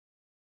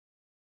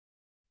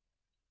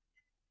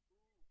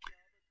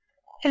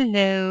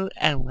Hello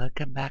and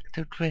welcome back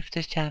to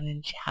Drifter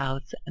Challenge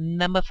House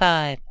number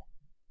 5.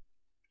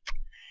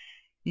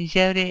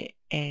 Jody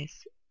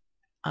is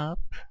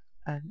up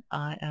and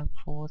I am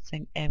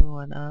forcing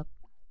everyone up.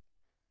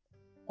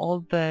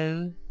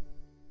 Although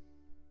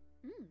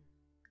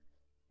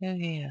you're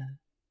here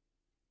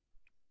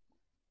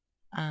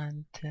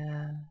and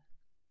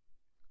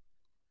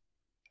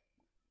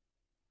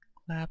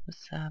grab a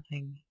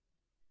serving.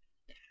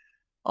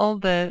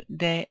 Although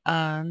they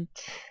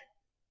aren't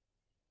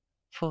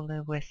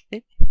fully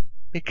rested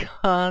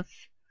because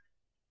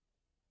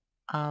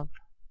of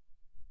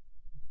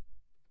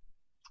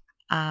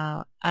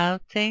our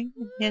outing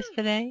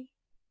yesterday,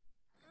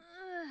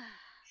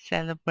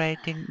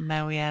 celebrating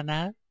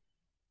Mariana.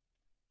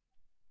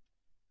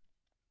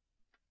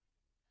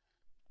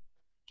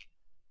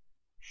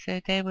 So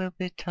they will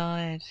be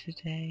tired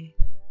today.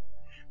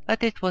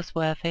 But it was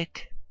worth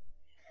it.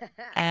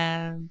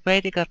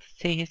 Brady got to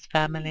see his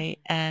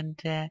family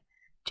and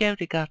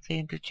Jody got to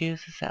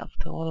introduce herself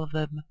to all of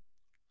them.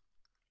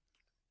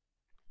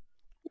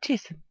 Which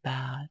isn't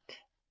bad.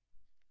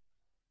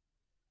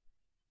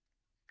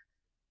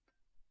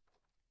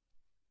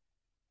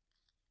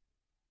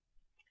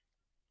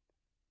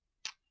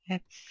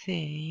 Let's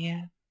see.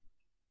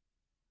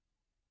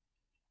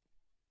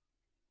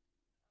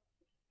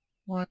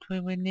 What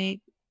will we need?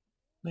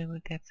 We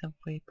will get some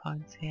free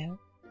points here.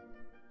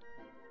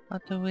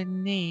 What do we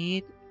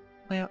need?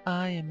 Where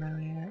are you,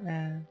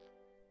 Maria?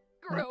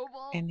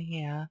 In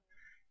here.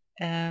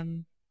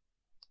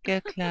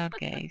 Go Cloud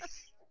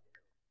Gaze.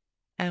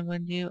 And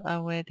when you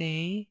are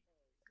ready,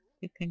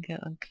 you can go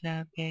on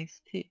Cloud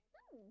Gaze too.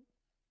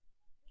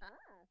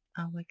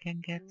 And we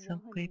can get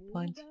some free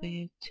points for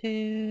you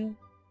too.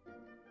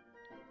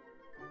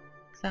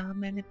 So how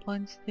many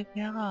points do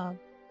we have?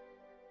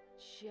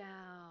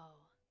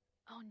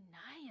 Oh,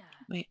 Naya.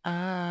 We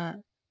are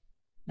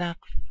that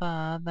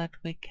far that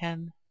we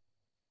can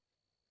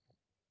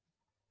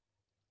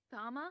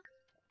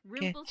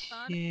get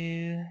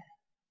you...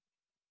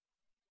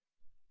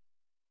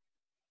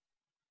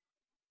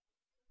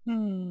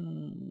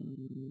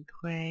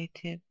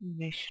 Creative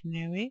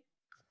Visionary.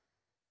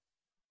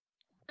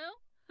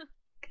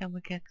 Can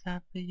we get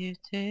that for you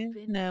too?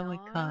 No, we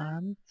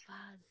can't.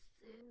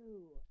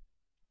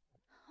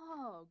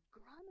 Oh,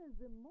 Grana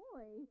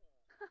Zemoy.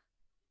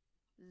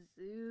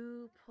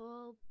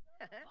 Zoopul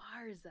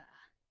Barza.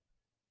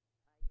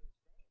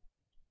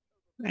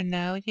 And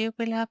now you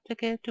will have to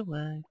go to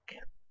work.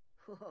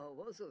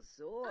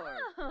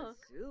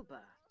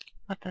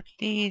 But at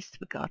least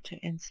we got you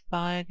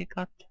inspired. You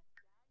got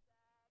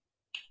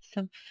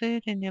some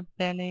food in your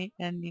belly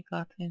and you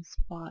got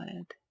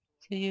inspired.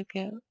 So you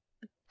go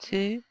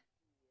to...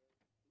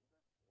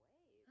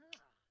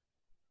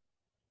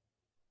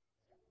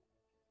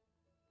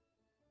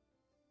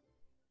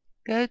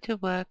 Go to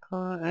work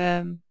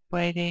or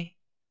Brady.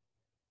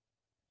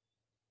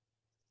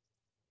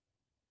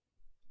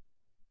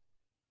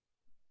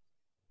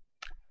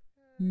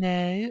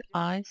 No,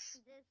 are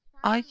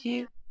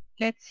you?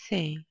 Let's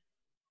see.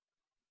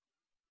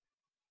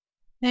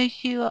 No,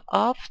 you are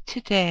off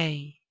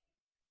today.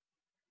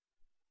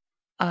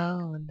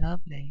 Oh,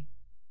 lovely.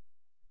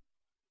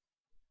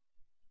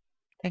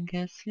 Then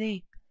go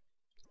sleep.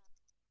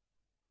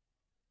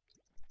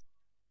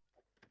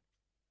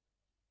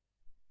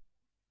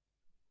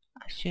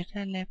 I should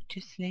have left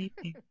you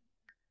sleeping.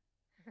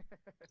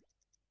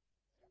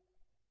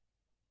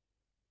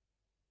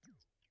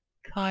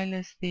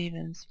 Kyler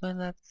Stevens, well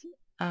that's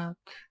out.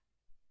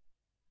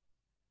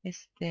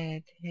 He's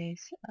dead.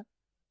 He's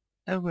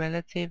a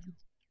relative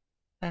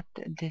at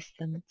a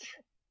distance.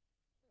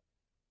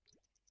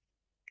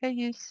 Go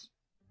use.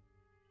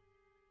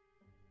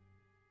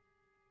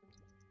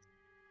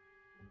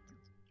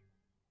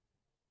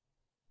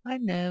 I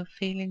know,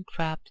 feeling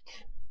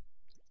trapped.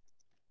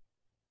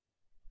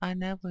 I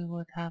know we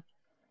would have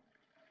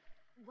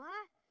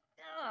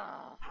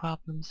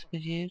problems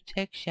with you.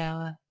 Take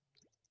shower.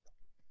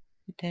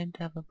 You don't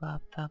have a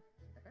bathtub.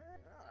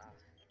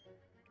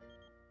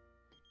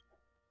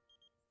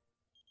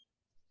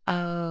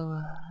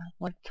 Oh,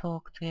 we'll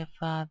talk to your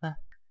father.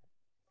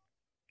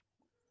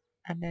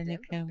 And then you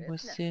can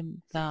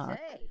resume that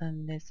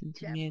and listen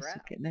to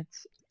music, and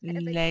it's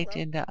late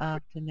in the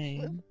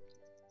afternoon.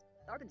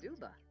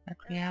 But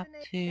we have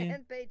to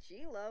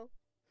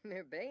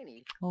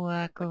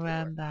work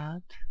around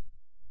that.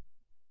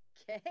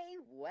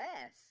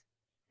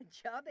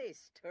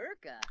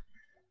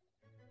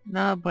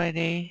 No,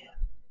 Brady.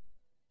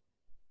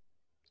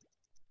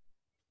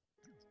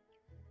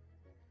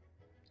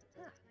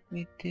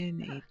 We do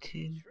need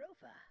to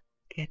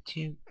get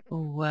you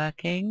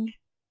working.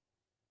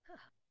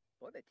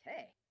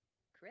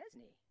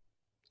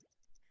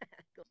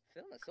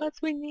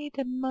 Because we need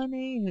the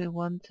money. We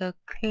want to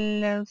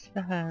close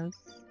the house.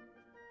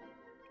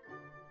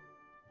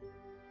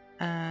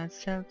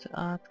 Sell to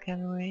art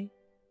gallery.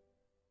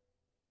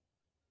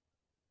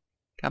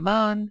 Come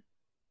on.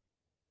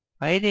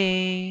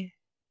 Ready.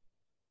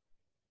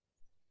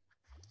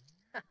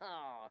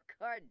 Oh,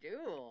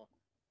 Cardul.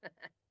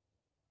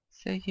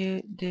 So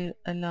you do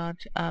a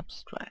large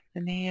abstract,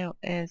 and here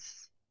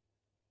is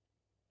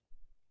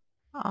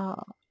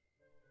our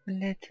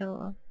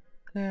little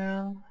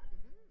girl.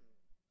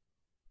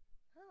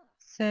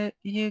 So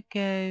you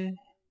go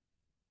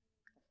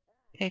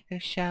take a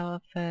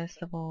shower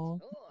first of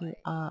all. You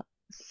are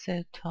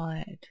so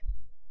tired.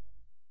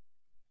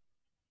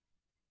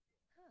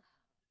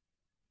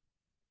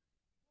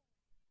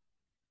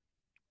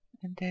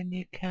 And then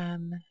you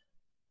can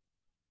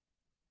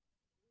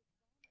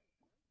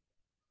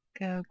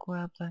go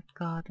grab that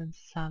garden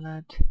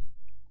salad,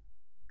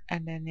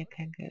 and then you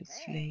can go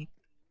sleep.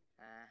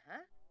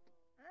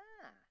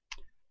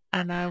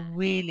 And I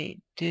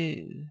really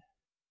do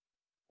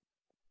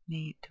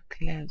need to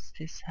close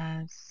this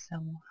house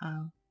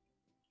somehow.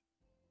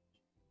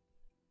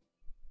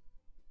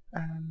 I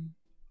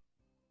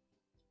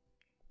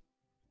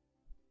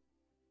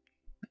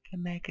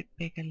can make it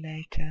bigger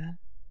later.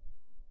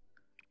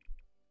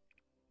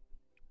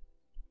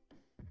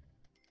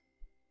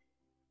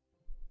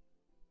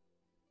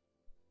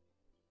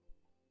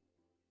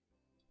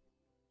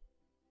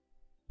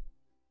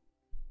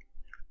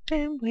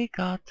 Then we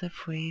got to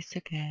freeze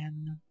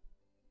again.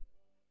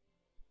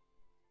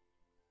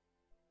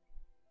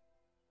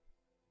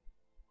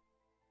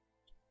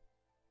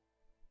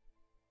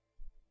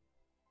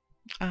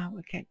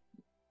 We can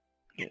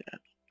do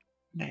that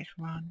later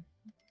on.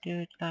 Do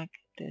it like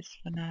this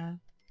for now.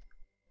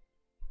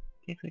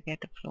 Did we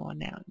get the floor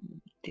now?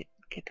 We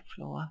didn't get the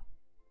floor.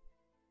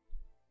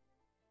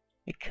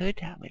 We could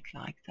have it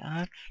like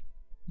that.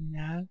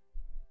 No.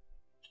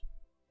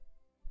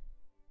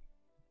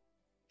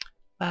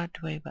 But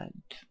we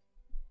won't.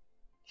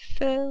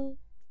 So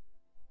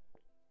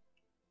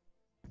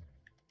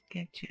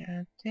get you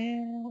out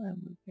there, and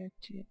we get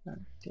you out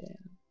there.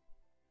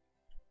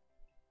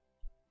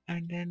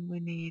 And then we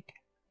need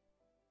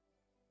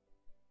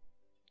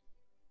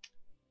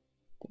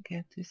to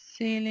get the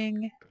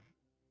ceiling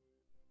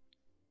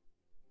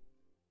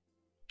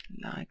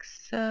like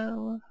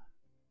so.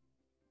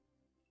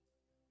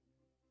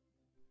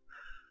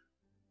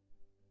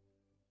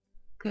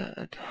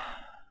 Good.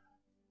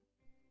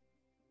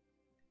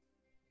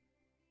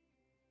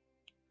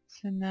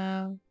 So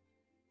now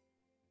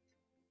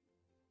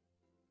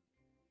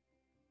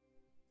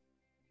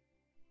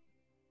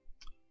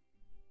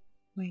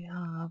we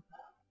have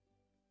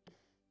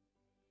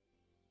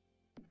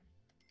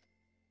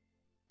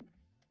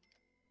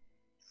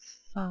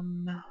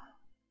some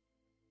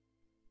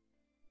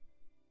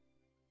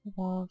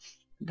walls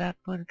that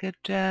will go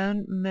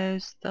down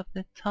most of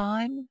the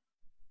time.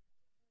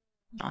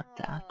 Not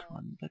that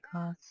one,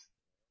 because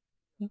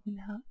we will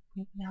have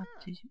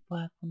to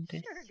work on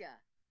this.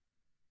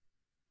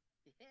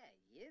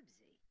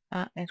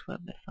 It will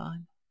be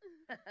fine.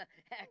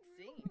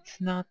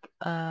 It's not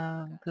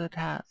a good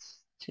house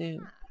to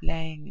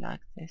playing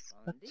like this,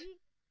 but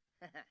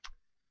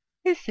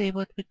we see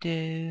what we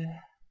do.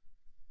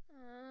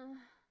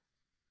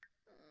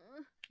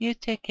 You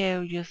take care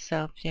of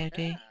yourself,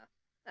 Jody.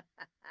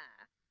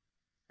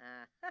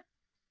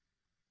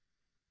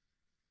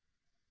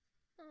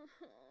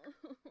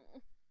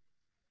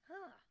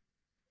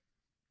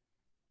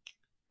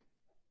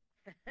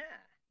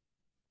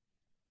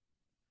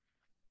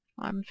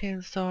 I'm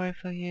feeling sorry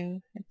for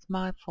you. It's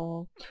my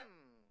fault.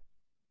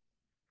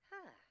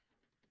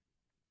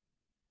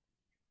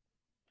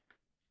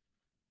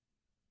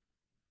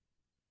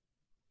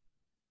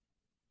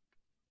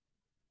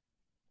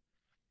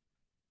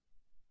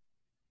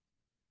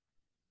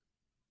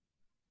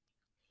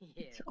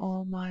 It's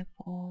all my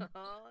fault.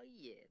 Oh,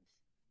 yes.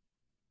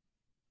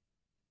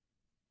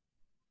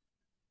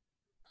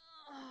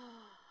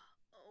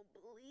 Oh,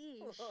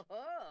 please.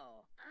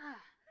 Oh.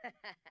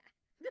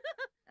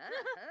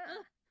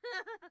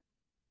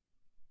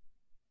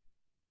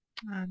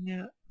 And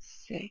you're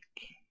sick.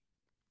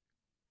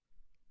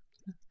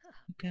 You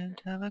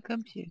don't have a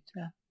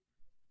computer.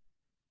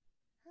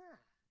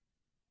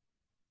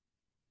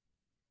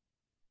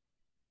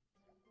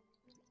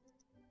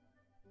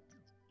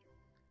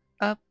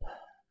 Up.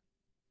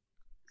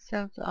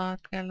 Sell the art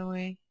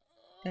gallery.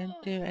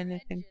 Don't do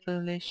anything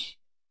foolish.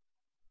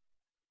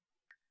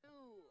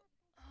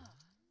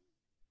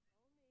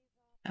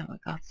 And we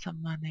got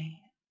some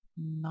money.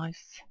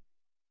 Nice.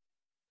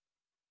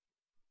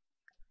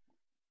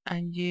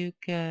 And you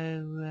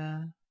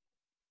go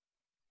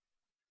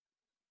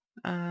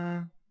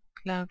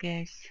cloud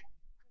gaze.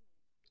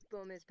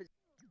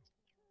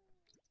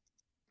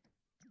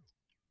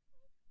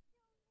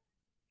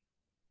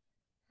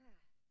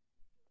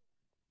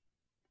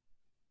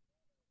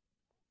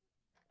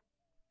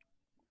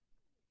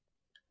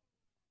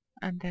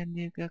 And then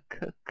you go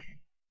cook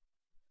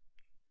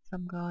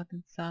some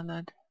garden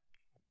salad.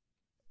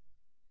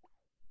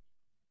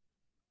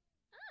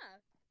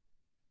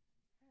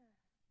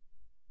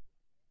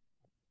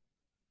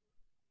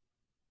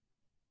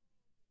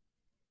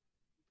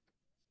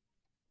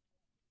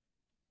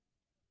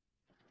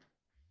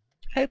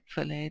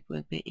 Hopefully it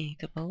will be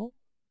eatable.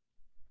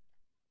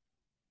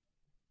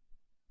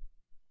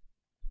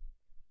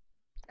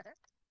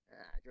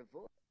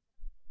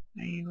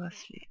 You are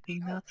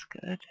sleeping, that's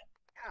good.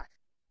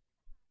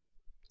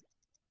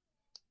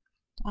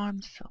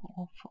 I'm so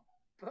awful.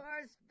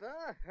 Bars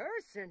ba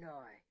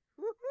hersenoi.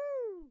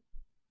 Woohoo!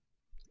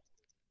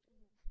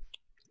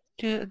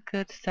 Do a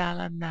good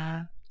salad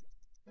now.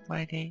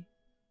 Ready?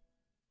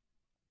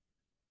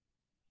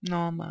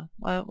 Normal.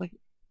 Well, we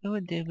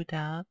would do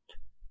without.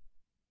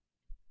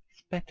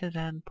 It's better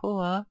than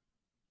poor.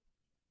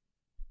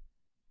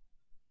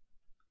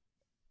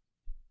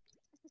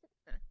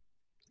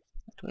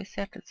 But we're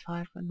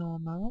satisfied with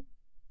normal.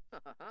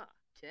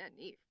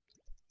 Tenif.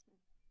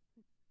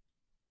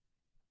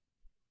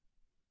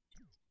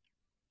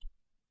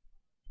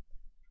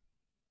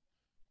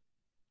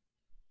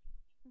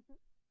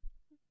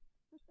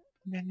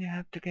 Then you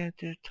have to go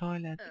to the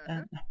toilet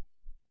and...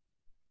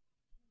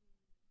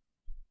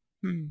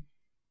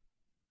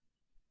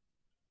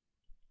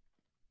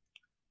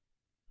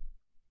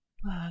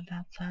 Well,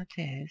 that's how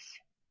it is.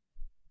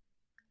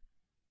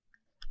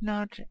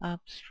 Not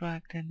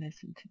abstract and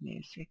listen to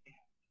music.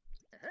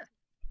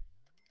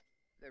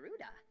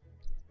 Veruda.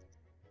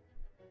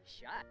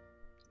 Shot.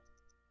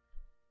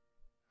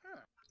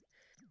 Huh.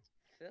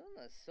 Film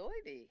a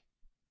soybe.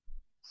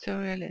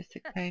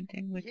 Surrealistic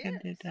painting, we can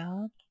do Yes.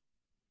 that.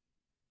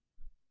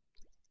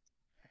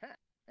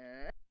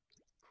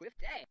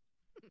 Quifte.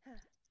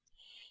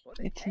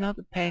 It's not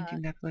a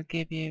painting that will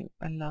give you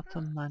a lot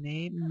of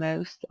money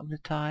most of the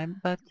time,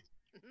 but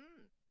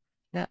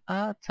there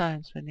are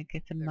times when you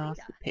get a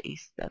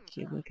masterpiece that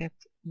you will get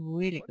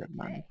really good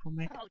money from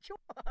it.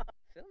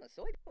 Film a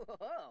soybe.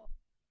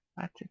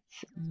 But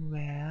it's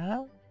rare.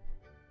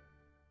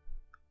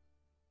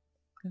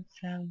 You can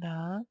sell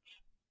that.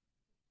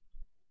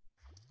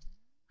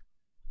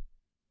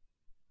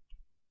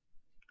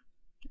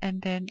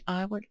 And then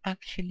I would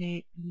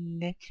actually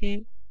let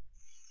you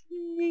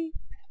sleep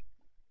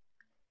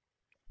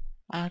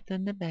out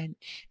on the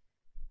bench.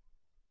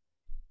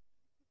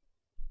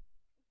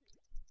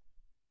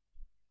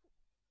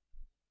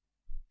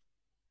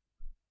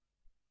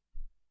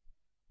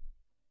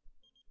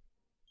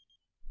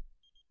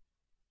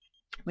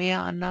 We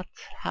are not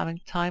having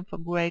time for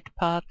great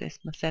parties,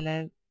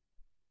 Marcelo.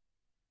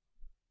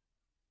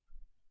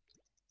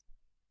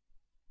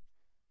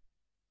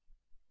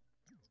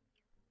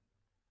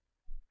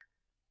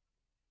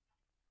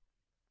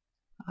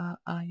 How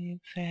are you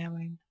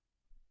faring?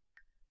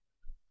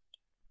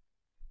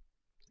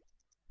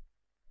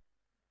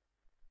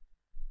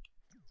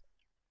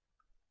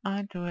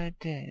 I'd read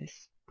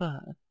this,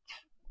 but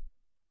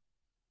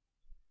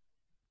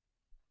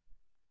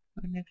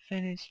when you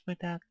finish with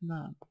that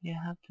map, you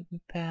have to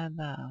prepare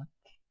that.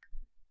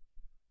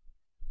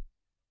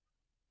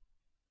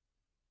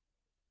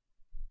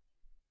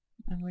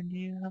 And when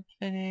you have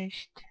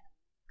finished,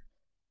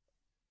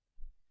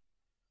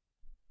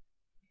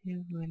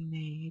 you will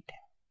need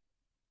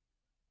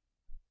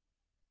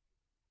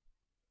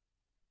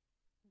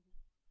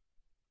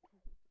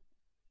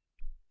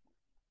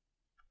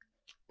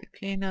to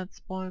clean out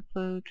spoiled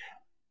food.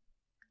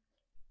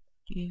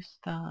 Use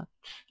that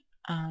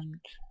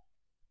and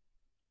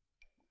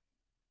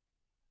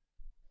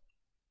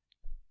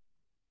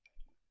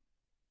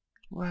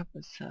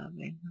rubber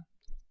serving.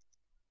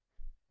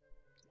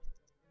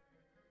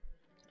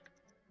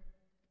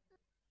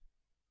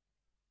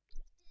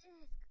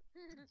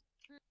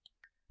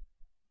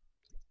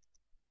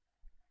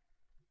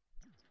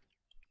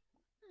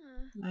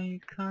 Now you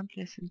can't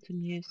listen to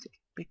music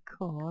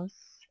because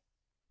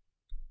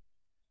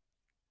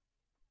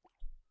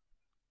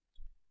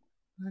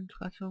I haven't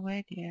got a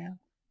radio.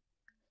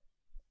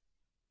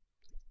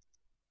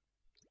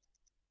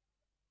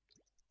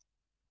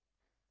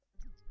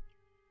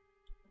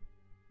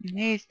 In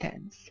these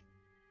tents.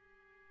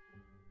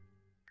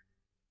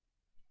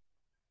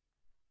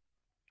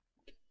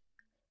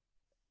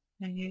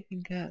 And you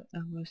can go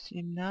and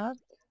resume that.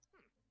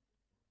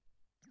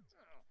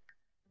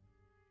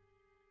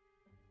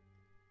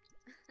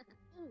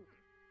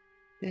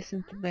 This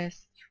isn't the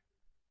best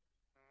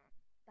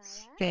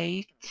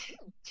state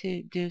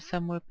to do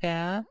some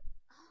repair.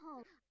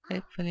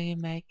 Hopefully you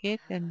make it,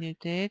 and you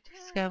did.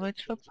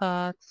 Scavenge for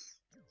parts.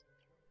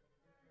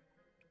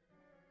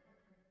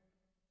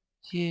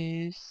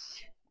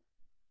 Use.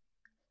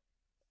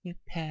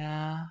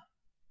 Repair.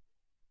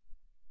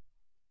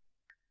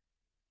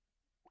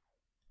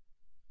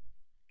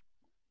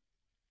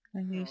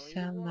 And you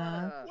sell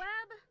that.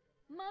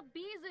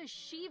 Mabiza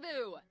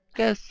Shivu.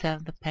 Go sell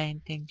the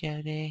painting,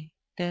 Jody.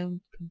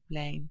 Don't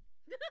complain.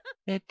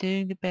 We're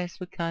doing the best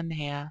we can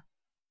here.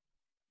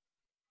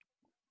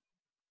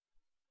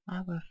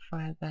 I will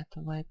throw that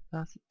away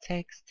because it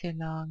takes too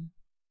long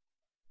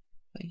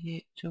for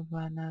you to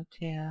run out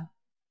here.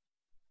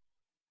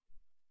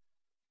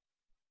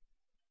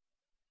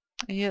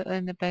 You're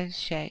in the best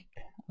shape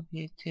of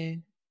you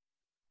two.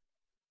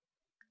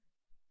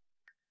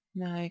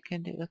 Now you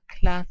can do a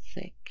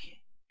classic.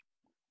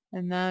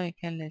 And now you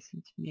can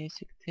listen to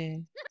music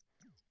too.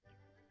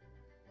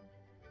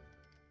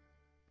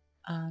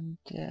 And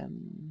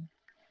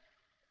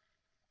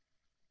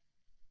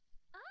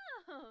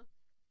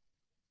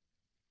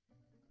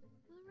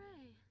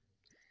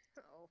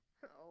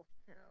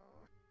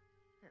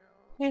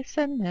Yes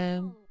and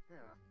no.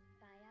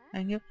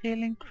 And you're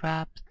feeling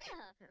trapped.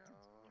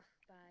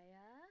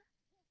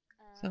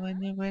 So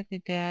when you're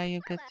ready there,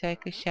 you can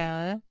take a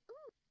shower.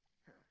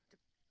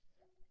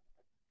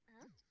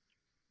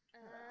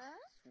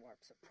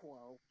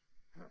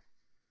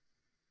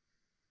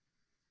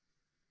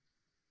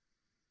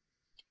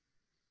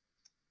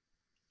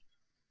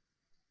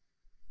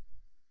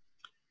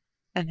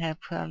 And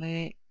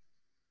hopefully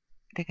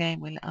the game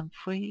will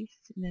unfreeze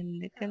in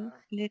a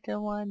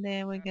little while.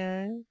 There we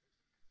go.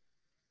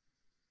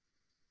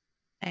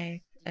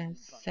 8 and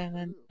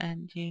 7,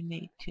 and you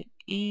need to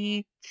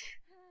eat.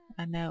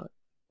 I know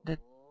the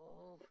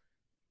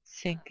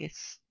sink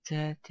is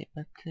dirty,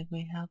 but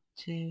we have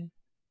to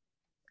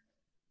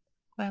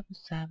grab a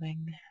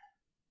serving.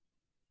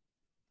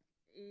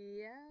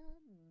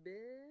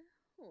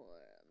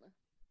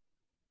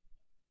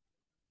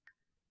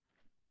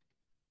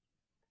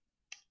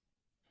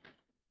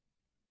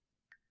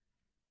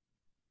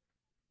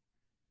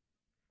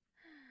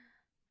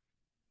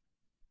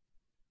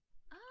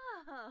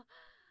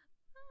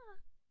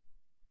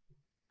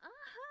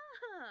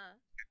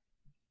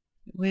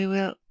 We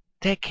will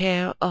take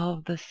care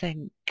of the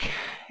sink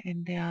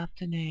in the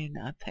afternoon,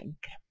 I think.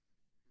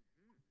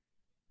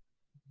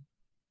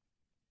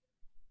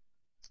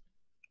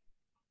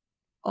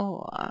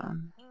 Or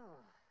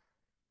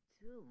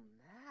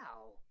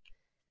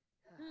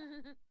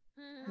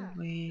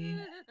we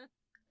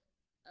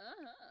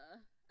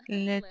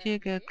let you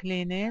go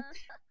clean it,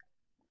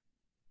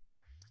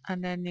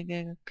 and then you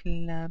go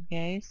cloud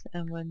gaze,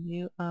 and when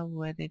you are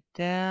ready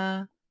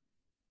there,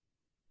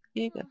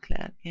 you go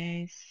cloud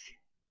gaze.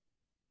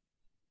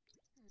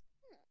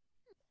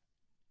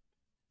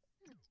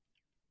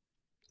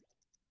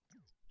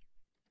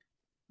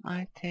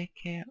 I take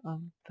care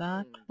of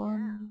that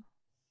one.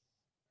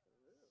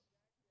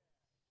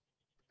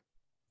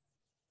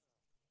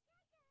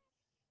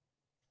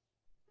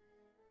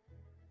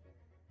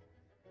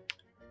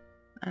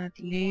 At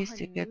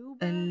least you get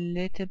a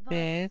little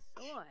bit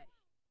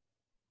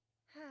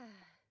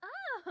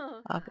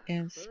of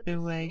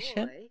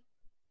inspiration.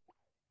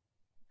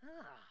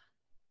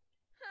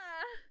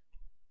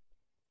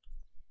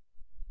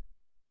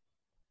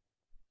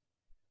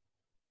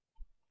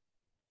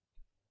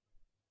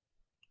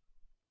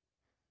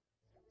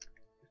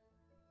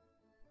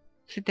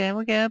 So there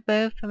we go,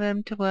 both of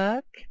them to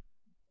work.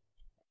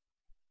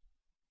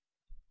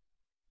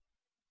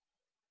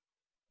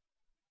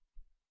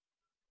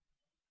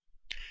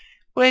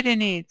 Brady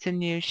needs a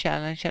new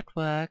challenge at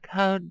work.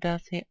 How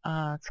does he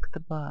ask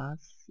the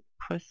boss?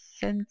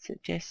 Present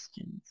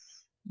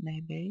suggestions,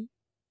 maybe.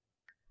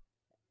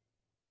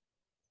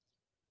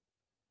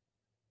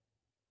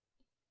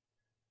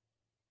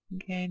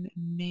 Gain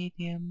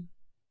medium.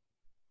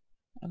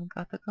 I've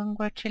got the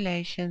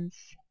congratulations.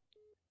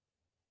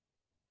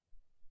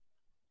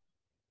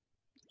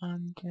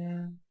 And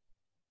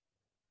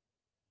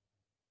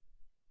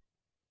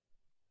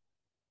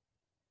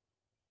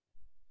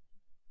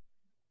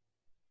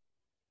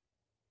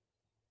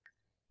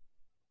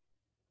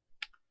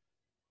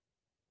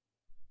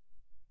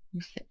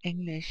Mr.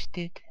 English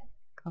did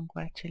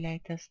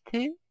congratulate us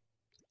too.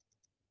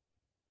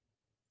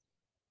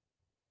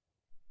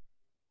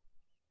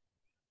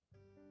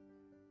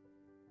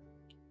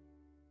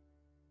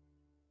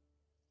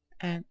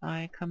 And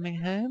I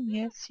coming home?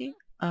 Yes, you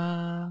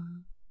are.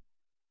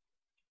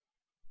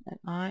 And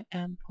I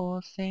am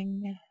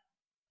pausing.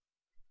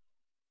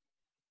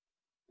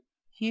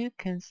 You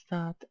can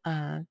start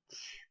at.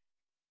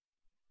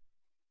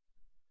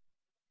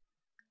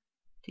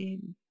 Do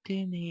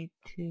need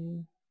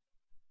to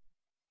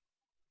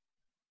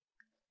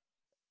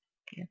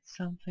get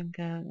something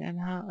going. And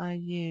how are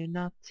you?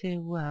 Not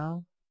too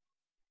well.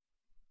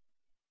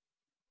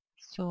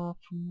 Sore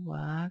from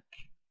work.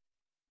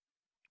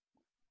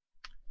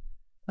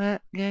 Well,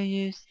 go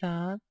use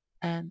that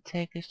and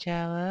take a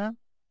shower.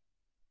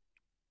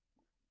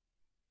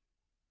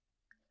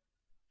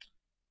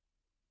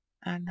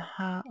 And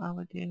how are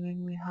we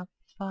doing? We have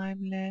 5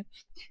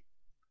 left.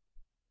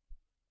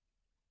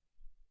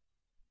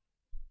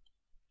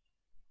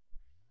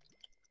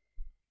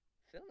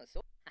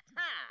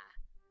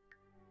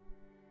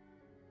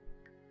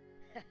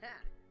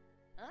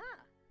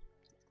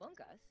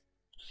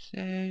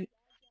 So,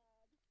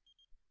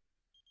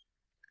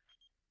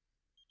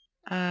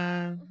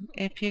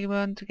 if you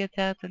want to get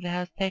out of the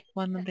house, take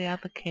one of the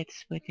other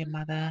kids with your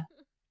mother.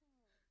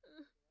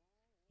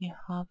 You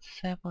have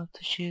several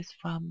to choose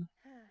from.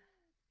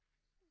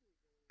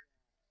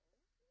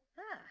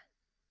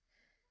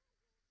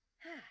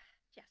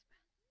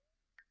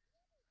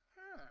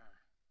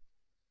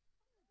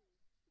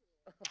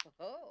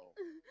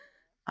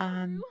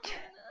 And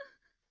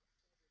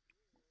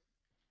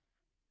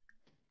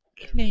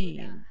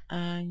clean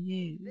and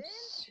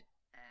use.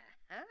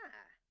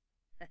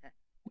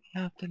 We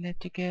have to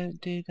let you go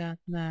do that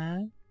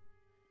now.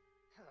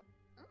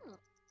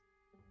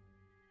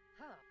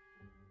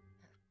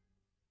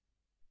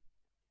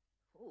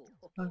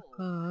 Of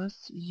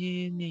course,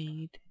 you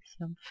need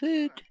some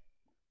food.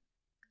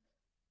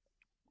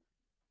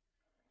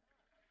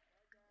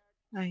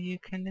 And you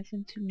can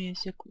listen to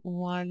music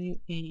while you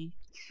eat.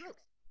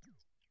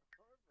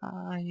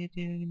 How are you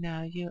doing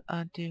now? You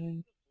are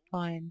doing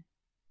fine.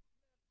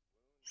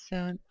 So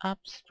an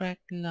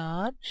abstract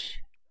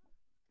lodge.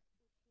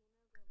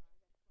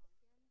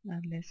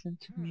 And listen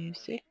to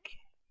music.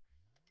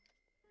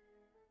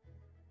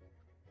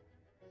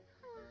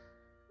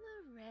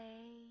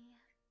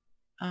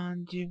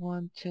 And you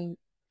want to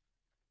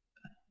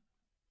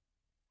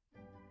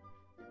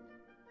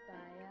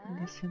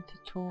listen to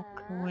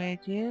talk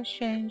radio.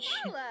 Change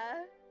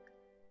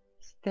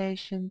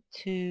station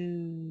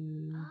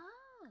to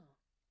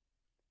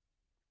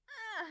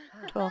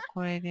talk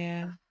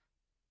radio.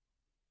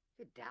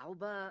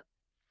 Vidalba.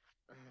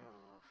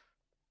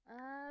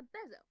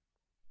 Bezo.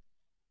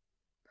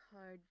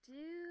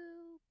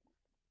 Pardue.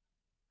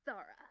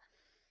 Thara.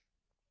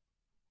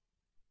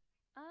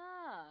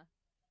 Ah.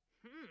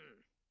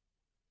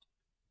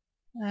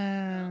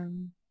 Oh.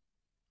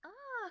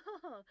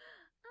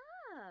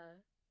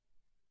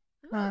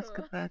 Ask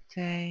about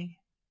day.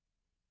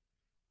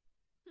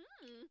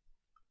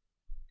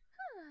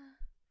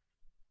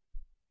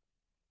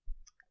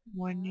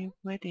 When you're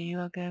ready, you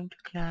are going to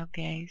cloud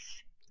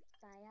gaze.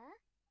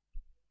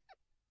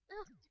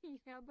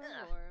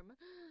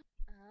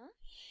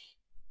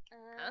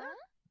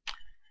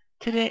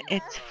 Today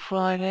it's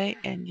Friday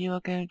and you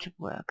are going to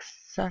work.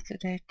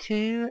 Saturday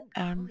too,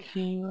 and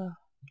you are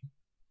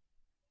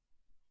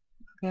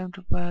going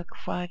to work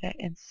Friday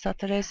and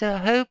Saturday. So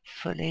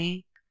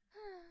hopefully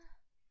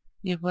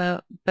you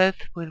will both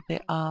will be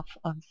off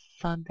on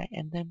Sunday,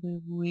 and then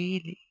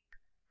we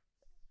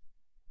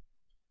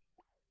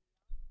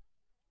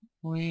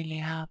really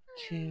have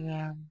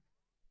to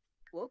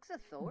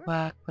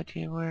work with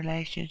your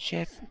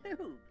relationship.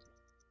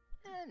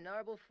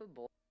 Narble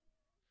football.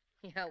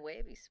 Yeah,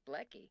 wavy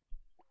splecky.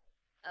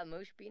 A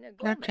mush bina No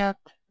gorman. chat.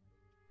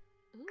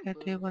 Go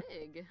do what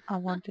I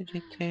wanted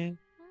you to.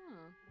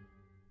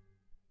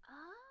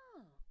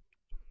 Oh.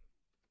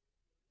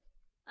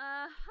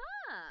 Aha.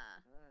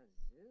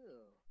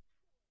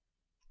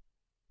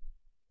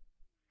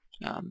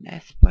 Oh,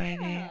 mess,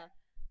 Brady.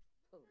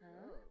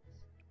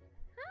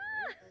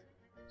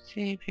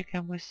 See if you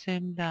can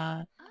resume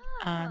that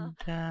and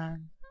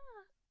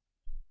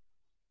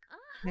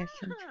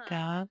listen to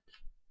that.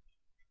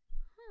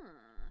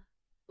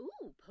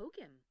 Ooh, poke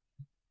him.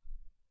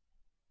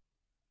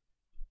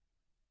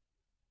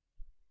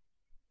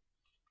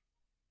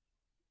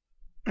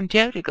 And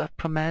Jody got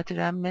promoted.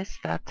 I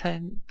missed that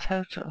in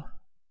total.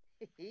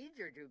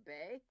 Eager to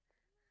bay.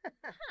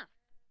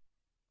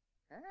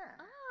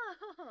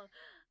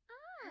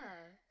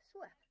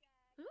 Swap.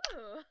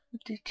 Ooh.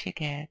 What did you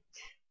get?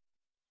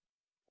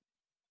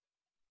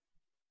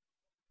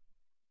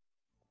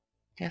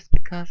 Just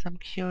because I'm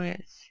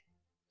curious.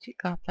 She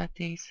got that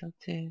diesel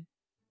too.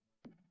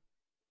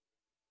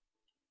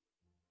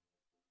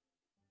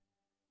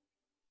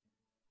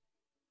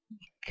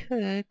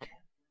 Could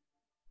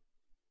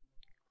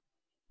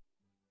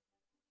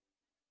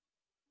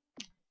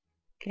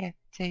get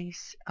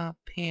these up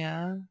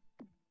here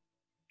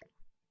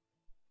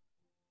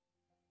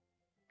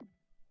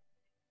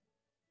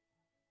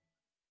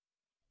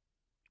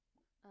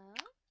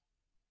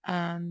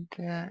and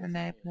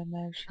enable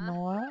emotion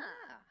aura.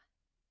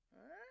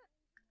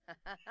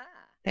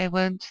 They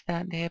won't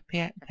stand here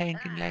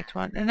painting later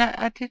on. And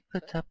I did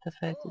put up the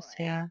photos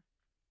here,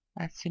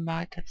 as you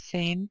might have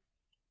seen.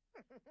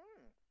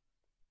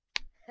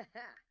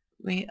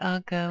 We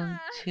are going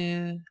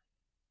to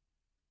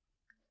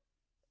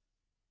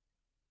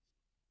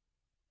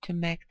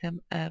make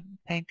them a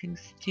painting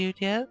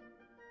studio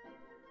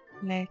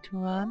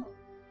later on.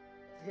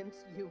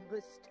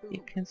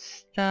 You can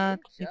start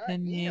with a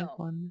new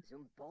one.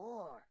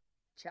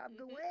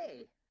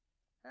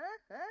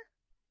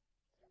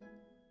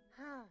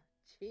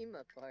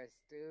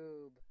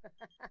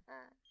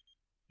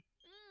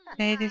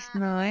 Ladies'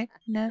 night?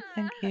 No,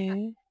 thank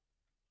you.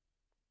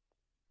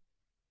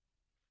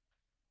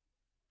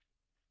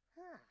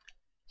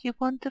 You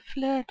want to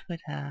flirt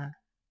with her?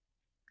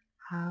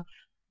 How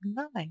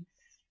nice.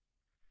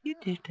 You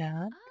do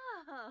that.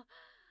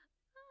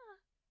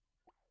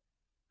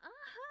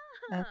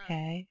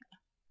 Okay.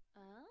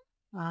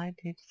 I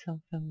did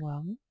something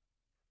wrong.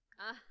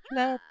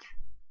 Flirt.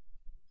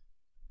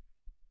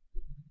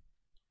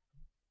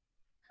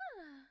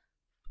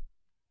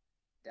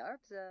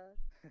 Darpza.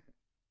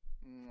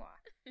 Mwah.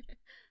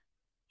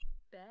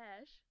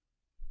 Bash.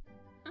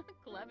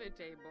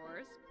 Clevite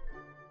Borsp.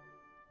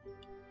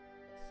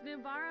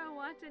 Snibara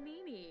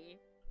Watanini.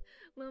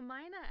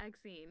 Lumina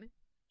Exine.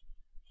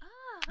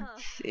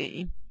 Let's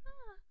see.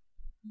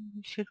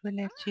 Should we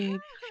let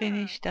you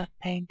finish that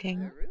painting?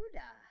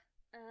 Garuda.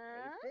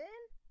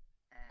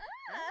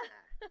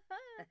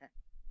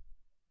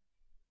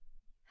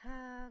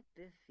 Ha,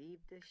 befeed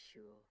the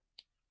shul.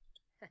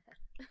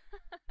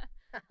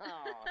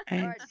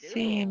 It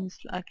seems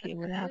like it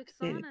would have to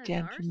be the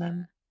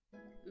gentleman.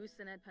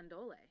 Usanet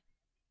Pandole.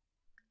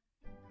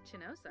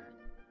 Chinosa.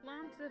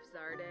 Lansif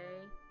Zarde.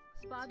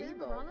 Spade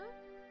Tibo. Malala?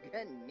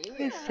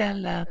 Please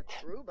sell that.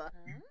 Aruba.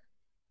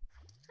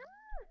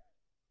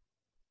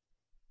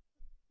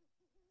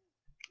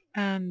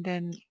 And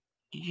then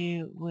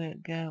you will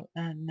go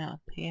and nap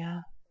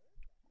here.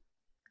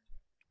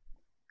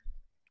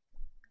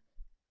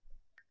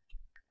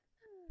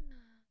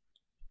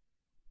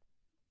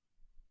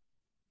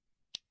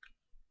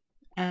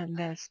 And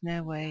there's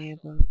no way you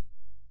will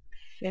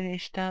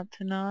finish that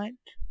tonight,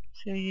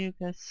 so you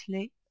go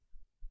sleep.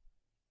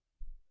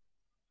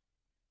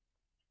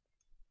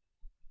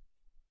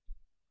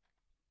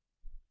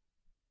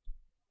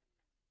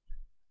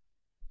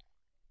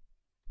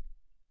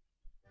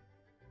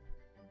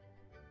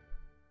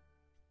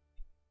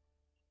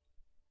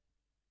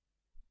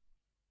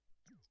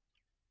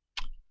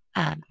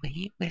 And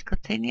we will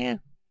continue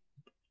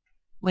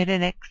with the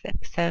next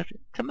episode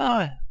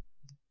tomorrow.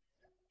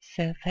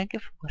 So thank you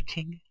for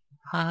watching.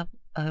 Have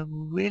a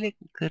really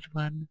good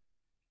one.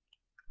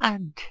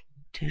 And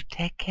do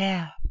take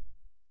care.